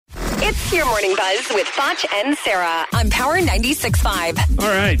It's your Morning Buzz with Foch and Sarah on Power 96.5. All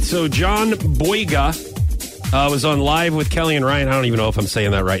right, so John Boyega was on Live with Kelly and Ryan. I don't even know if I'm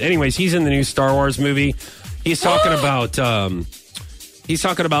saying that right. Anyways, he's in the new Star Wars movie. He's talking about Star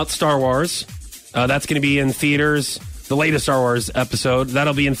Wars. That's going to be in theaters. The latest Star Wars episode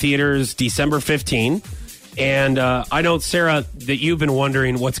that'll be in theaters December 15. And I know, Sarah, that you've been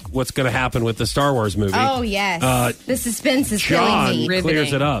wondering what's going to happen with the Star Wars movie. Oh yes, the suspense is killing me. John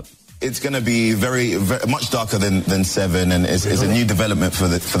clears it up. It's going to be very much darker than 7, and it's a new development for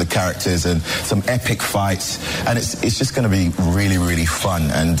the characters and some epic fights, and it's just going to be really, really fun.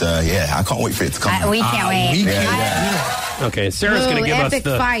 And I can't wait for it to come. We can't wait. Okay, Sarah's going to give us epic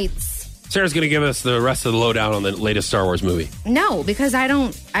fights. Sarah's going to give us the rest of the lowdown on the latest Star Wars movie. No, because I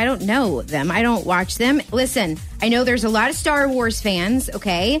don't know them. I don't watch them. Listen, I know there's a lot of Star Wars fans,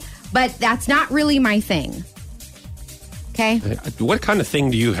 okay? But that's not really my thing. Okay? What kind of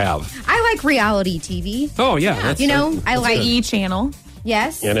thing do you have? I like reality TV. Oh, yeah. I like E! Channel.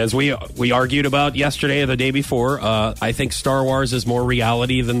 Yes. And as we argued about yesterday or the day before, I think Star Wars is more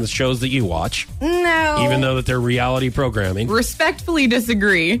reality than the shows that you watch. No. Even though that they're reality programming. Respectfully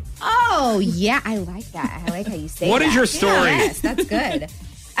disagree. Oh, yeah. I like that. I like how you say that. What is your story? Yes, that's good.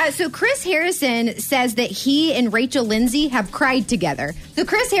 So Chris Harrison says that he and Rachel Lindsay have cried together. So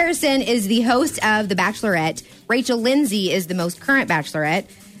Chris Harrison is the host of The Bachelorette. Rachel Lindsay is the most current Bachelorette.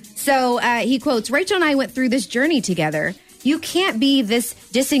 So he quotes, "Rachel and I went through this journey together. You can't be this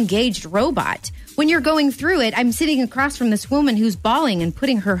disengaged robot. When you're going through it, I'm sitting across from this woman who's bawling and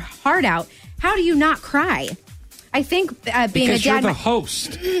putting her heart out. How do you not cry?" I think being because a dad... you're the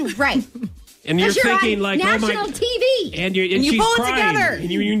host. Right. And you're thinking on like, national TV. And you she's pull it crying, together. And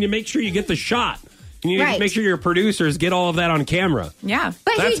you need to make sure you get the shot. You need Right. to make sure your producers get all of that on camera. Yeah.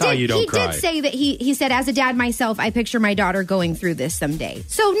 But That's how you don't cry. He did say that he said, as a dad myself, I picture my daughter going through this someday.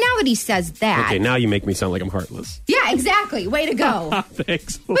 So now that he says that. Okay, now you make me sound like I'm heartless. Yeah, exactly. Way to go.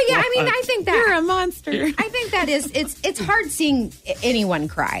 Thanks. But yeah, I mean, I think that You're a monster. I think that it's hard seeing anyone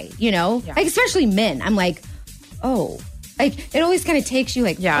cry, like especially men. I'm like, oh, like it always kind of takes you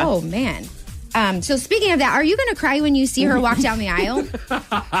like, oh man. So speaking of that, are you going to cry when you see her walk down the aisle?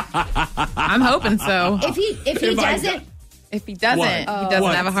 I'm hoping so. If he doesn't, he doesn't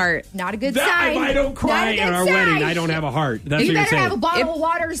What? have a heart. not a good If sign. I don't cry at our wedding, I don't have a heart. That's You what you're better saying. have a bottle of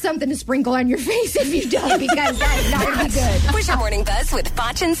water or something to sprinkle on your face if you don't, because that's not going to be good. Was your Morning Buzz with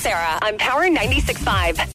Foch and Sarah on Power 96.5.